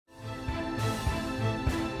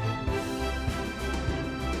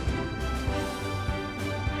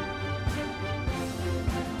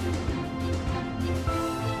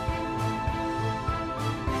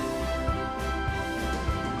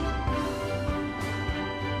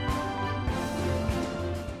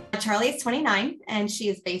Charlie is 29 and she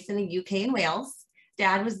is based in the UK and Wales.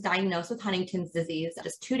 Dad was diagnosed with Huntington's disease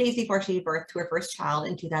just 2 days before she gave birth to her first child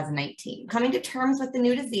in 2019. Coming to terms with the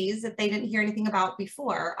new disease that they didn't hear anything about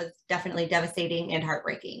before was definitely devastating and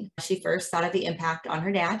heartbreaking. She first thought of the impact on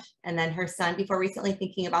her dad and then her son before recently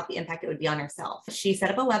thinking about the impact it would be on herself. She set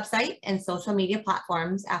up a website and social media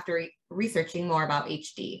platforms after researching more about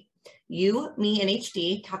HD. You, Me, and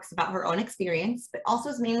HD talks about her own experience, but also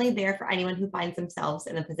is mainly there for anyone who finds themselves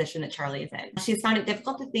in the position that Charlie is in. She's found it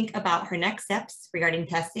difficult to think about her next steps regarding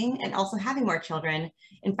testing and also having more children.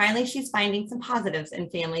 And finally, she's finding some positives in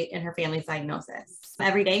her family's diagnosis.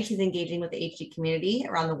 Every day, she's engaging with the HD community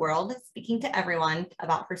around the world, speaking to everyone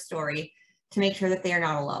about her story to make sure that they are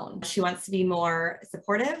not alone. She wants to be more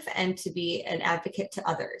supportive and to be an advocate to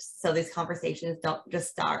others. So these conversations don't just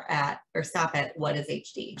stop at what is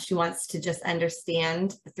HD. She wants to just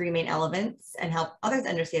understand the three main elements and help others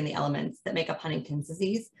understand the elements that make up Huntington's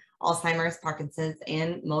disease, Alzheimer's, Parkinson's,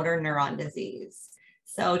 and motor neuron disease.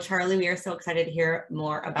 So Charlie, we are so excited to hear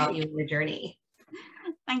more about you and your journey.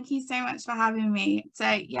 Thank you so much for having me. So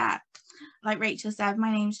yeah, like Rachel said,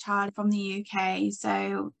 my name's Charlie from the UK.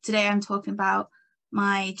 So today I'm talking about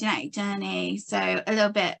my genetic journey. So a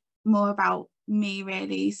little bit more about me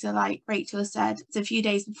really. So like Rachel said, it's a few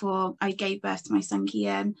days before I gave birth to my son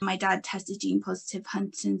Kian, my dad tested gene positive for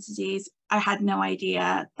Huntington's disease. I had no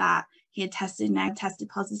idea that he had tested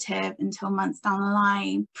positive until months down the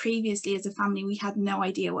line. Previously, as a family, we had no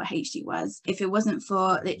idea what HD was. If it wasn't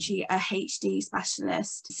for literally a HD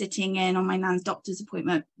specialist sitting in on my nan's doctor's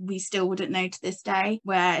appointment, we still wouldn't know to this day.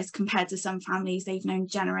 Whereas compared to some families, they've known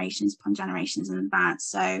generations upon generations in advance.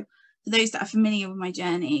 So for those that are familiar with my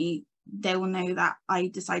journey, they will know that I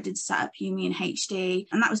decided to set up UME and HD.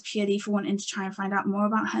 And that was purely for wanting to try and find out more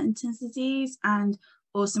about Huntington's disease and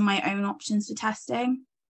also my own options for testing.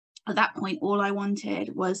 At that point, all I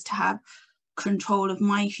wanted was to have control of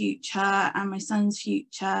my future and my son's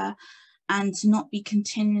future and to not be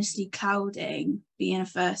continuously clouding being a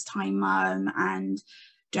first-time mum and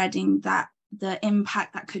dreading that the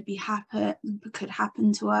impact that could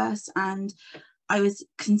happen to us. And I was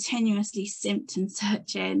continuously symptom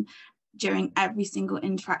searching during every single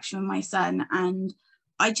interaction with my son, and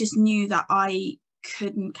I just knew that I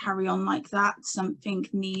couldn't carry on like that. Something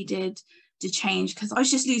needed to change because I was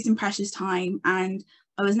just losing precious time and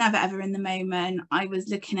I was never ever in the moment. I was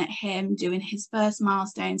looking at him doing his first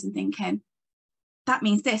milestones and thinking, that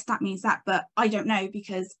means this, that means that, but I don't know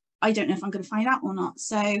because I don't know if I'm going to find out or not.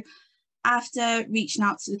 So after reaching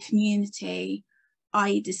out to the community,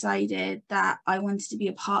 I decided that I wanted to be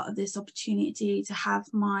a part of this opportunity to have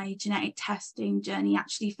my genetic testing journey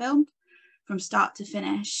actually filmed from start to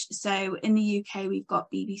finish. So in the UK, we've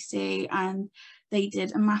got BBC, and they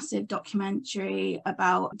did a massive documentary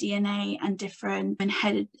about DNA and different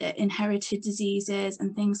inherited diseases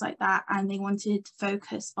and things like that. And they wanted to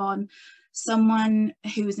focus on someone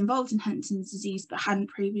who was involved in Huntington's disease but hadn't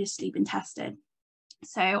previously been tested.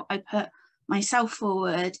 So I put myself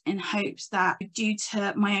forward in hopes that due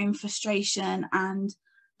to my own frustration and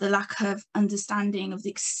the lack of understanding of the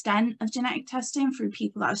extent of genetic testing through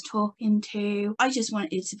people that I was talking to, I just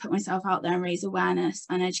wanted to put myself out there and raise awareness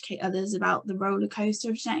and educate others about the roller coaster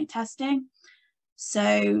of genetic testing.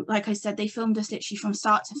 So like I said, they filmed us literally from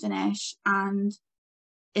start to finish, and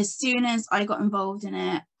as soon as I got involved in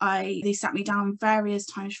it, they sat me down various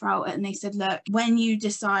times throughout it and they said, look, when you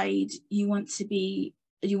decide you want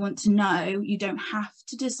to know, you don't have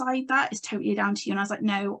to decide that, it's totally down to you. And I was like,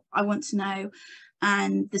 no, I want to know.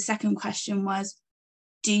 And the second question was,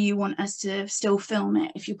 do you want us to still film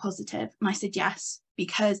it if you're positive? And I said yes,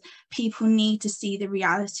 because people need to see the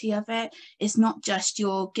reality of it. It's not just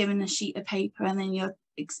you're given a sheet of paper and then you're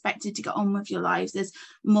expected to get on with your lives. There's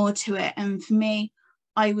more to it. And for me,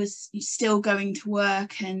 I was still going to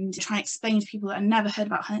work and trying to explain to people that I'd never heard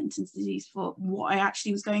about Huntington's disease for what I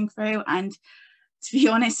actually was going through. And to be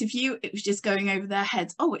honest with you, it was just going over their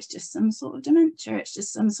heads. Oh, it's just some sort of dementia. It's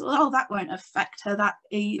just some sort of, oh, that won't affect her that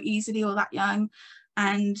easily or that young.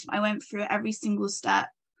 And I went through every single step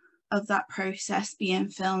of that process being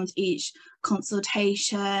filmed, each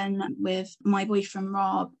consultation with my boyfriend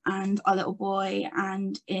Rob and our little boy.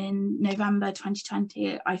 And in November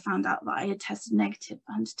 2020, I found out that I had tested negative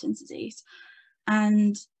for Huntington's disease.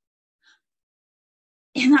 And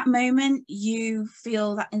in that moment, you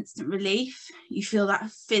feel that instant relief. You feel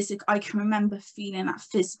that I can remember feeling that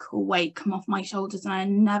physical weight come off my shoulders, and I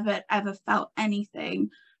never ever felt anything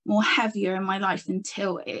more heavier in my life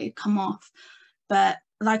until it had come off. But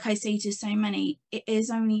like I say to so many, it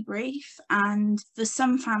is only brief. And for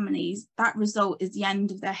some families, that result is the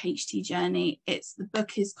end of their HT journey. It's the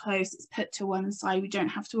book is closed, it's put to one side, we don't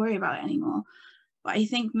have to worry about it anymore. But I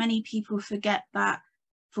think many people forget that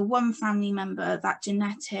for one family member, that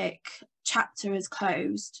genetic chapter is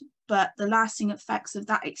closed, but the lasting effects of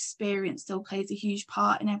that experience still plays a huge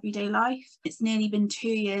part in everyday life. It's nearly been 2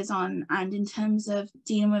 years on, and in terms of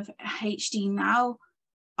dealing with HD now,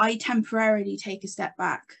 I temporarily take a step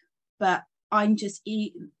back, but I'm just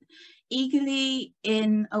eagerly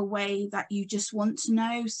in a way that you just want to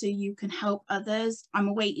know so you can help others.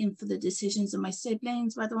 I'm waiting for the decisions of my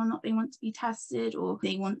siblings, whether or not they want to be tested or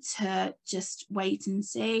they want to just wait and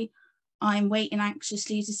see. I'm waiting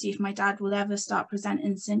anxiously to see if my dad will ever start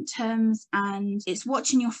presenting symptoms, and it's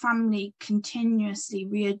watching your family continuously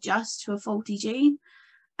readjust to a faulty gene.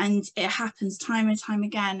 And it happens time and time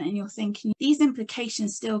again, and you're thinking, these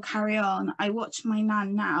implications still carry on. I watch my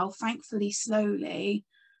nan now, thankfully slowly,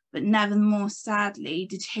 but never more sadly,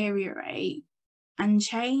 deteriorate and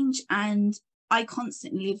change. And I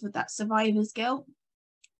constantly live with that survivor's guilt.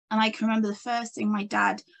 And I can remember the first thing my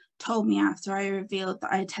dad told me after I revealed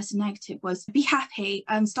that I had tested negative was, be happy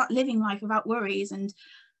and start living life without worries. And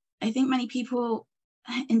I think many people,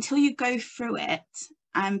 until you go through it,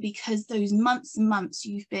 and because those months and months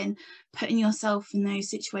you've been putting yourself in those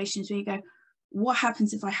situations where you go, what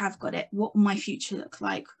happens if I have got it? What will my future look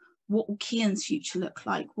like? What will Kian's future look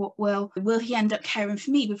like? What will he end up caring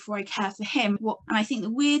for me before I care for him? And I think the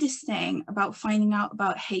weirdest thing about finding out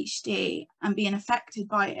about HD and being affected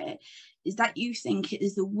by it is that you think it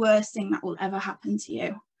is the worst thing that will ever happen to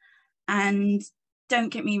you. And don't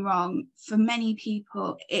get me wrong, for many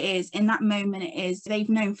people it is. In that moment it is. They've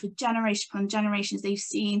known for generation upon generations, they've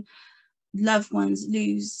seen loved ones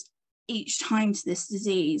lose each time to this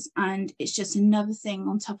disease, and it's just another thing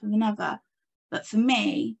on top of another. But for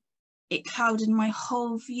me, it clouded my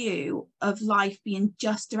whole view of life being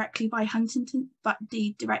just directly by Huntington, but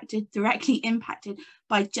directly impacted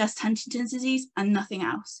by just Huntington's disease and nothing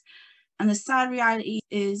else. And the sad reality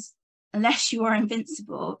is, unless you are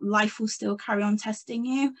invincible, life will still carry on testing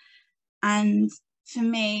you. And for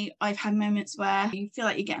me, I've had moments where you feel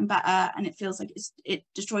like you're getting better and it feels like it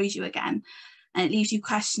destroys you again. And it leaves you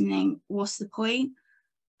questioning, what's the point?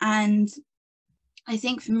 And I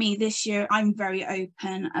think for me this year, I'm very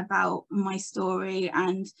open about my story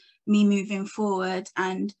and me moving forward.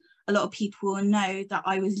 And a lot of people will know that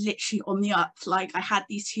I was literally on the up. Like, I had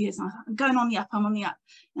these 2 years and I was like, I'm going on the up, I'm on the up.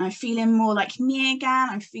 And I'm feeling more like me again.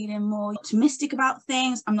 I'm feeling more optimistic about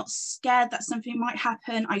things. I'm not scared that something might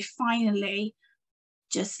happen. I finally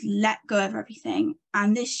just let go of everything.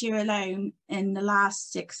 And this year alone, in the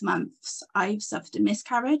last 6 months, I've suffered a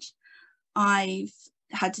miscarriage. I've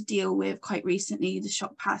had to deal with, quite recently, the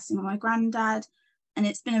shock passing of my granddad. And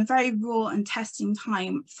it's been a very raw and testing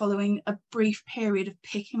time following a brief period of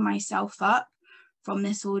picking myself up from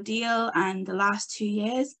this ordeal and the last 2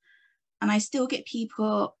 years. And I still get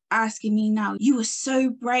people asking me now, you were so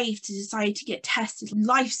brave to decide to get tested.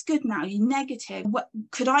 Life's good now, you're negative. What,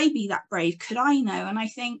 could I be that brave? Could I know? And I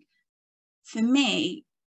think for me,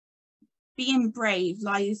 being brave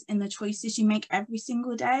lies in the choices you make every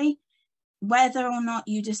single day. Whether or not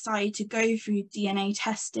you decide to go through DNA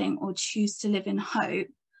testing or choose to live in hope,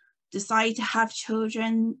 decide to have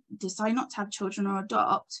children, decide not to have children or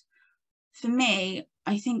adopt. For me,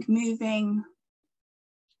 I think moving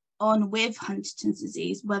on with Huntington's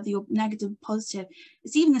disease, whether you're negative or positive,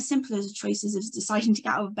 it's even as simple as the choices of deciding to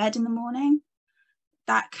get out of bed in the morning.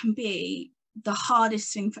 That can be the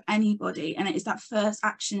hardest thing for anybody, and it is that first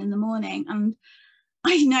action in the morning. And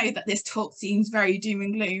I know that this talk seems very doom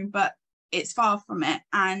and gloom, but it's far from it.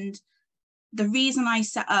 And the reason I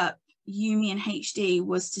set up Yumi and HD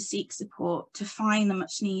was to seek support, to find the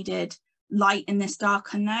much needed light in this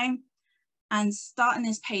dark unknown. And starting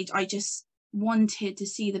this page, I just wanted to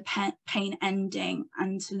see the pain ending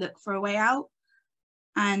and to look for a way out.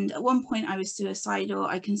 And at one point I was suicidal.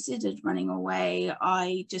 I considered running away.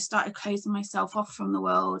 I just started closing myself off from the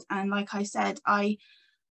world. And like I said,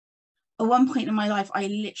 at one point in my life, I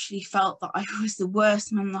literally felt that I was the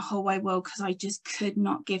worst man in the whole wide world, because I just could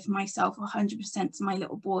not give myself 100% to my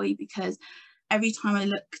little boy, because every time I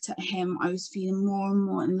looked at him, I was feeling more and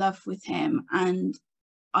more in love with him. And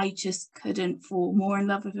I just couldn't fall more in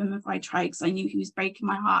love with him if I tried, because I knew he was breaking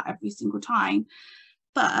my heart every single time.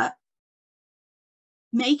 But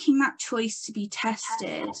making that choice to be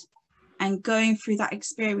tested and going through that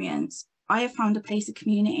experience, I have found a place of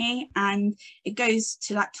community. And it goes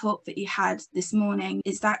to that talk that you had this morning,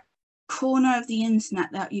 is that corner of the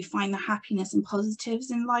internet that you find the happiness and positives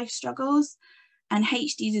in life struggles. And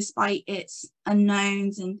HD, despite its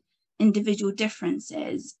unknowns and individual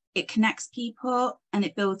differences, it connects people and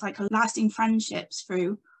it builds like lasting friendships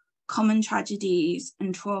through common tragedies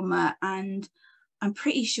and trauma. And I'm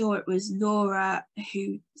pretty sure it was Laura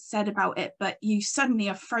who said about it, but you suddenly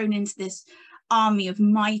are thrown into this army of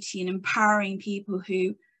mighty and empowering people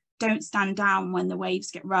who don't stand down when the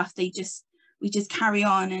waves get rough. We just carry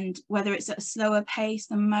on, and whether it's at a slower pace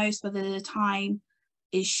than most, whether the time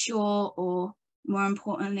is short, or more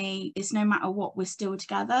importantly, it's no matter what, we're still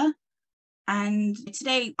together. And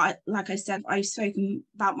today, like I said, I've spoken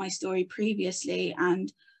about my story previously,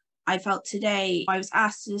 and I felt today I was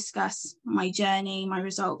asked to discuss my journey, my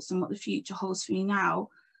results, and what the future holds for me now.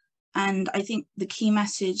 And I think the key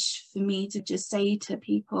message for me to just say to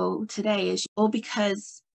people today is, all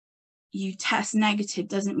because you test negative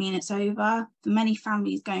doesn't mean it's over. For many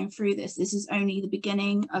families going through this is only the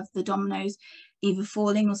beginning of the dominoes either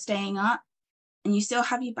falling or staying up. And you still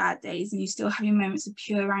have your bad days, and you still have your moments of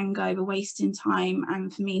pure anger over wasting time,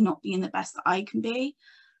 and for me, not being the best that I can be.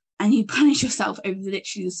 And you punish yourself over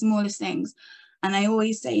literally the smallest things. And I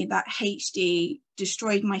always say that HD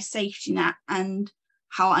destroyed my safety net, and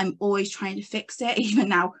how I'm always trying to fix it, even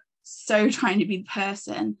now, so trying to be the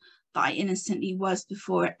person that I innocently was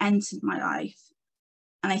before it entered my life.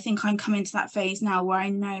 And I think I'm coming to that phase now where I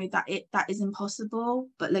know that that is impossible,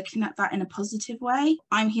 but looking at that in a positive way.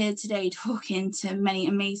 I'm here today talking to many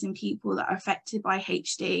amazing people that are affected by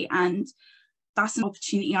HD, and that's an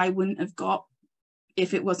opportunity I wouldn't have got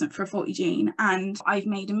if it wasn't for 40 Gene. And I've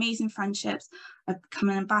made amazing friendships. I've become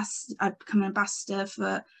an ambassador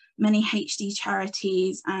for many HD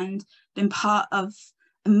charities, and been part of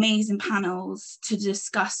amazing panels to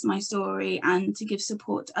discuss my story and to give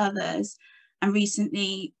support to others. And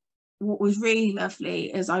recently, what was really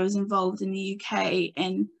lovely is I was involved in the UK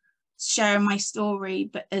in sharing my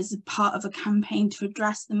story, but as a part of a campaign to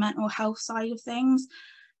address the mental health side of things,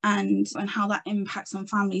 and how that impacts on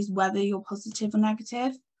families, whether you're positive or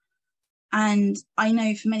negative. And I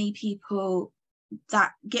know for many people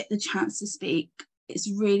that get the chance to speak,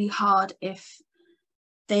 it's really hard if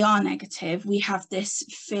they are negative. We have this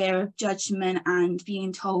fear of judgment and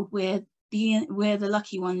being told we're the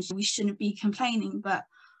lucky ones, we shouldn't be complaining, but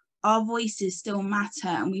our voices still matter,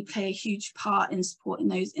 and we play a huge part in supporting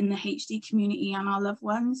those in the HD community and our loved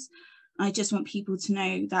ones. And I just want people to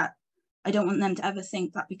know that I don't want them to ever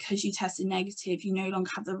think that because you tested negative, you no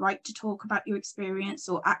longer have the right to talk about your experience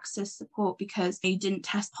or access support because you didn't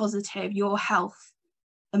test positive. Your health,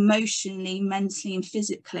 emotionally, mentally, and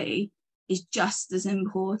physically, is just as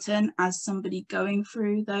important as somebody going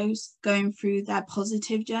through their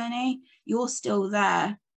positive journey. You're still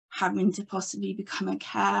there, having to possibly become a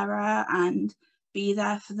carer and be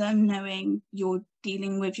there for them, knowing you're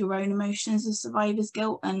dealing with your own emotions of survivor's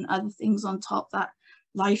guilt and other things on top that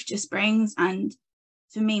life just brings. And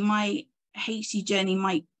for me, my HD journey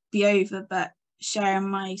might be over, but sharing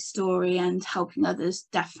my story and helping others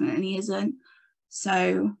definitely isn't.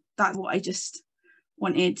 So that's what I just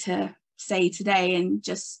wanted to say today, and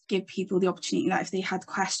just give people the opportunity that if they had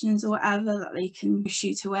questions or whatever, that they can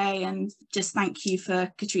shoot away. And just thank you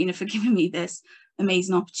for Katrina for giving me this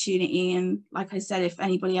amazing opportunity. And like I said, if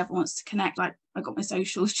anybody ever wants to connect, like I got my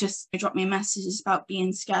socials, just drop me a message. It's about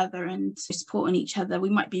being together and supporting each other.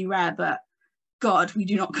 We might be rare, but God, we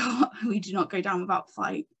do not go down without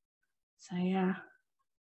fight. So yeah.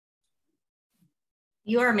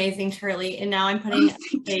 You are amazing, Shirley. And now I'm putting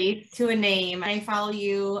a face to a name. I follow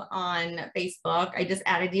you on Facebook. I just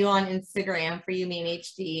added you on Instagram for You Mean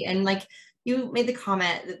HD. And like you made the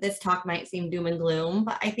comment that this talk might seem doom and gloom,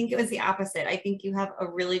 but I think it was the opposite. I think you have a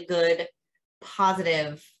really good,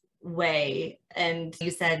 positive way. And you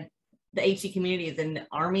said the HD community is an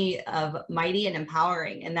army of mighty and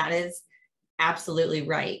empowering. And that is absolutely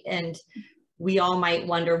right. And we all might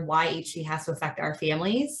wonder why HD has to affect our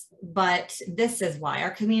families, but this is why.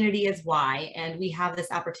 Our community is why. And we have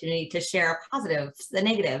this opportunity to share our positives, the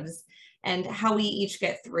negatives, and how we each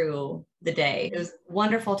get through the day. It was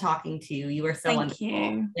wonderful talking to you. You were so wonderful.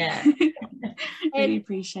 Thank you. Yeah. Really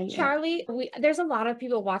appreciate it. Charlie, there's a lot of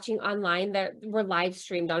people watching online that we're live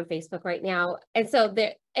streamed on Facebook right now. And so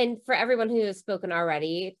and for everyone who has spoken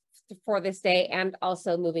already for this day and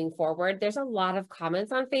also moving forward, there's a lot of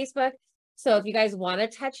comments on Facebook. So if you guys want to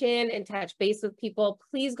touch in and touch base with people,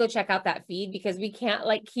 please go check out that feed, because we can't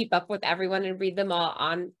like keep up with everyone and read them all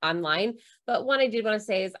online. But one I did want to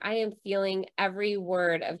say is I am feeling every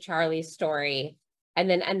word of Charlie's story. And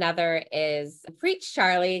then another is, preach,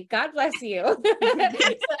 Charlie, God bless you.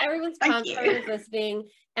 So everyone's listening,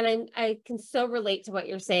 and I can so relate to what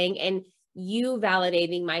you're saying. And you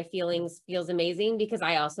validating my feelings feels amazing, because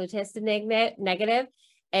I also tested negative.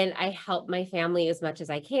 And I help my family as much as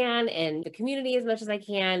I can and the community as much as I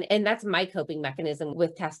can. And that's my coping mechanism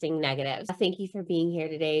with testing negative. Thank you for being here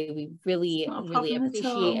today. We really, really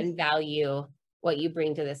appreciate and value what you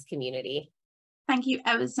bring to this community. Thank you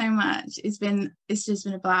ever so much. It's just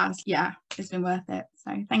been a blast. Yeah, it's been worth it.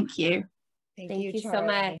 So thank you. Thank you so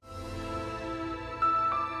much.